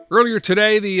Earlier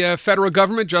today, the federal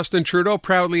government, Justin Trudeau,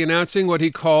 proudly announcing what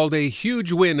he called a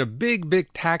huge win, a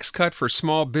big tax cut for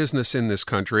small business in this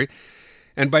country.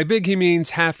 And by big, he means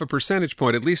half a percentage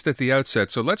point, at least at the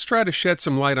outset. So let's try to shed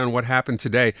some light on what happened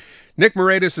today. Nick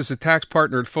Moraitis is a tax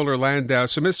partner at Fuller Landau.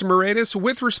 So, Mr. Moraitis,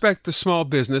 with respect to small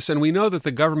business, and we know that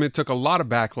the government took a lot of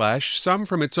backlash, some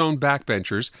from its own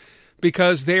backbenchers,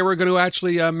 because they were going to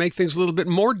actually make things a little bit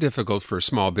more difficult for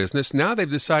small business. Now they've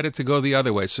decided to go the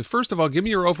other way. So first of all, give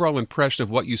me your overall impression of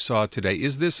what you saw today.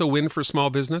 Is this a win for small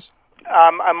business?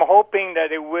 I'm hoping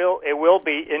that it will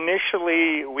be.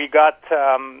 Initially, we got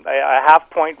a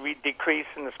half-point decrease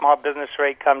in the small business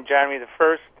rate come January the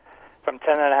 1st from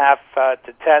 10.5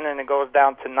 to 10, and it goes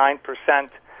down to 9%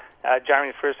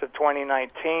 January 1st of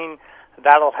 2019.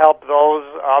 That'll help those.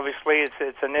 Obviously,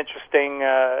 it's an interesting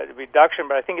reduction,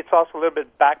 but I think it's also a little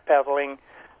bit backpedaling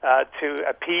to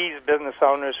appease business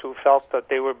owners who felt that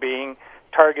they were being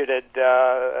targeted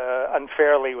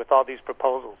unfairly with all these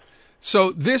proposals.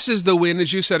 So this is the win.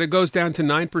 As you said, it goes down to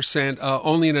 9%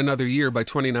 only in another year by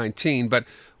 2019. But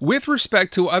with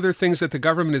respect to other things that the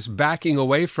government is backing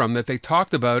away from that they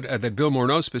talked about, that Bill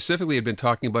Morneau specifically had been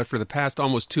talking about for the past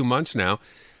almost 2 months now,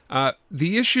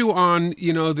 the issue on,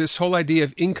 this whole idea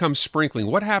of income sprinkling,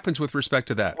 what happens with respect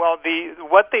to that? Well,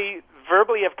 what they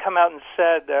verbally have come out and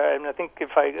said, and I think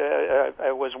if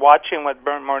I was watching what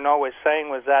Morneau was saying,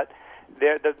 was that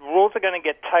the rules are going to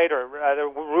get tighter. The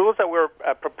rules that were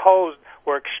proposed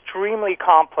were extremely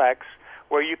complex,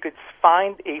 where you could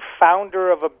find a founder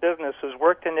of a business who's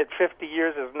worked in it 50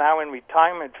 years, is now in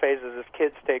retirement phases as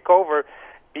kids take over,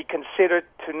 be considered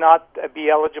to not be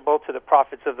eligible to the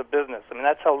profits of the business. I mean,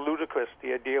 that's how ludicrous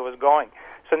the idea was going.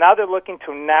 So now they're looking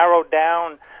to narrow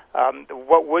down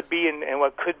what would be and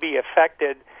what could be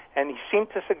affected, and he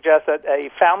seemed to suggest that a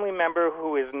family member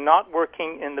who is not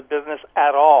working in the business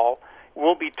at all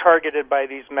will be targeted by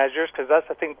these measures, because that's,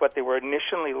 I think, what they were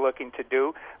initially looking to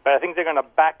do. But I think they're going to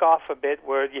back off a bit,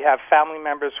 where you have family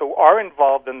members who are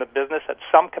involved in the business at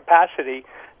some capacity,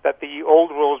 that the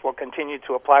old rules will continue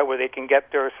to apply, where they can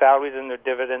get their salaries and their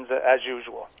dividends as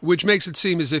usual. Which makes it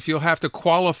seem as if you'll have to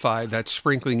qualify that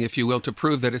sprinkling, if you will, to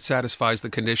prove that it satisfies the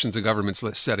conditions the government's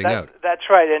setting out. That's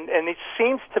right, and it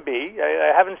seems to be,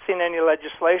 I haven't seen any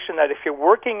legislation, that if you're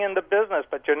working in the business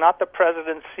but you're not the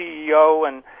president, CEO,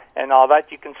 and all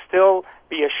that, you can still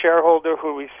be a shareholder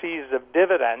who receives a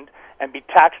dividend and be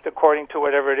taxed according to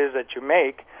whatever it is that you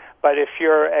make. But if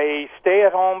you're a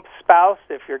stay-at-home spouse,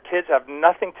 if your kids have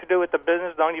nothing to do with the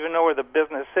business, don't even know where the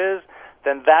business is,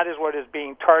 then that is what is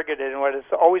being targeted and what has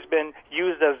always been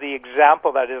used as the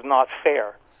example that is not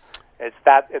fair. It's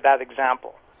that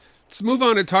example. Let's move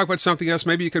on and talk about something else.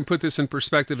 Maybe you can put this in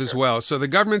perspective as well. So the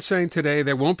government's saying today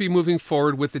they won't be moving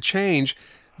forward with the change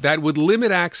that would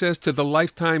limit access to the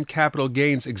lifetime capital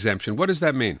gains exemption. What does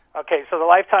that mean? Okay, so the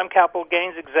lifetime capital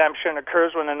gains exemption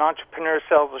occurs when an entrepreneur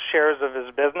sells the shares of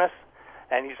his business,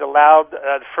 and he's allowed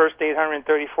the first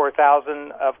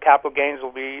 $834,000 of capital gains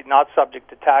will be not subject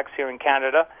to tax here in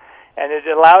Canada, and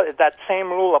that same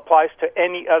rule applies to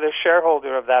any other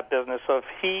shareholder of that business. So if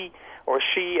he or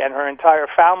she and her entire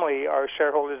family are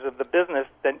shareholders of the business,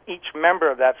 then each member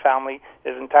of that family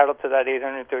is entitled to that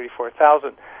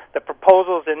 $834,000. The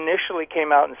proposals initially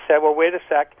came out and said, well, wait a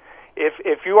sec,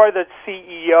 if you are the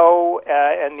CEO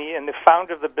and the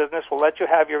founder of the business, we'll let you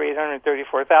have your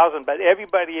 $834,000, but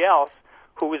everybody else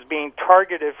who is being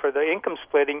targeted for the income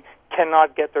splitting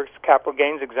cannot get their capital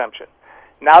gains exemption.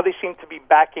 Now they seem to be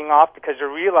backing off because they're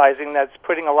realizing that it's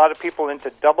putting a lot of people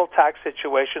into double tax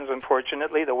situations,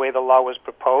 unfortunately, the way the law was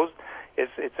proposed.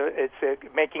 It's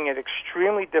making it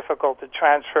extremely difficult to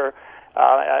transfer,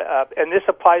 and this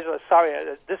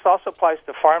also applies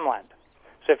to farmland.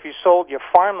 So if you sold your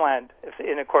farmland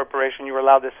in a corporation, you were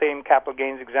allowed the same capital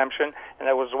gains exemption, and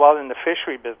that was well in the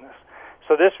fishery business.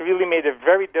 So this really made it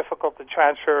very difficult to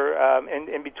transfer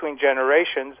in between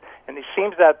generations, and it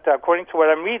seems that, according to what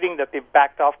I'm reading, that they've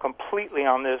backed off completely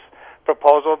on this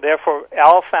proposal. Therefore,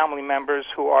 all family members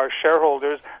who are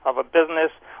shareholders of a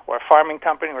business or a farming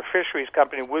company or fisheries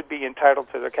company would be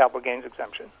entitled to their capital gains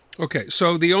exemption. Okay,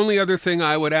 so the only other thing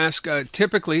I would ask,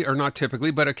 typically, or not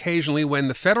typically, but occasionally when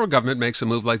the federal government makes a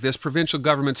move like this, provincial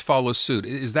governments follow suit.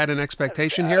 Is that an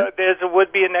expectation here? There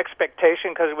would be an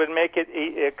expectation, because it would make it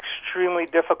extremely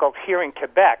difficult here in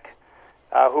Quebec,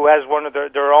 who has one of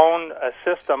their own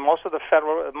system. Most of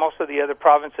the other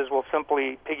provinces will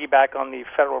simply piggyback on the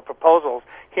federal proposals.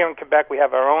 Here in Quebec, we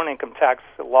have our own income tax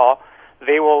law.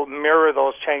 They will mirror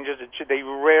those changes. They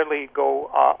rarely go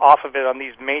off of it on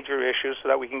these major issues, so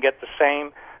that we can get the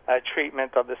same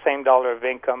treatment of the same dollar of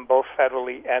income, both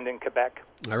federally and in Quebec.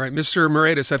 All right, Mr.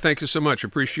 Moraitis, I thank you so much.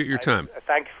 Appreciate your time.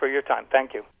 Thank you for your time.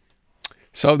 Thank you.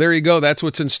 So there you go. That's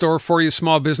what's in store for you,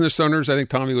 small business owners. I think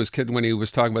Tommy was kidding when he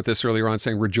was talking about this earlier on,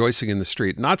 saying rejoicing in the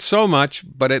street. Not so much,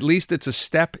 but at least it's a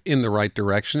step in the right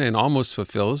direction and almost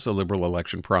fulfills a Liberal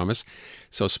election promise.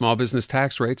 So small business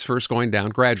tax rates first going down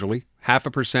gradually,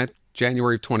 0.5%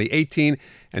 January of 2018,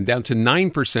 and down to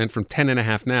 9% from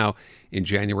 10.5% now in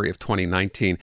January of 2019.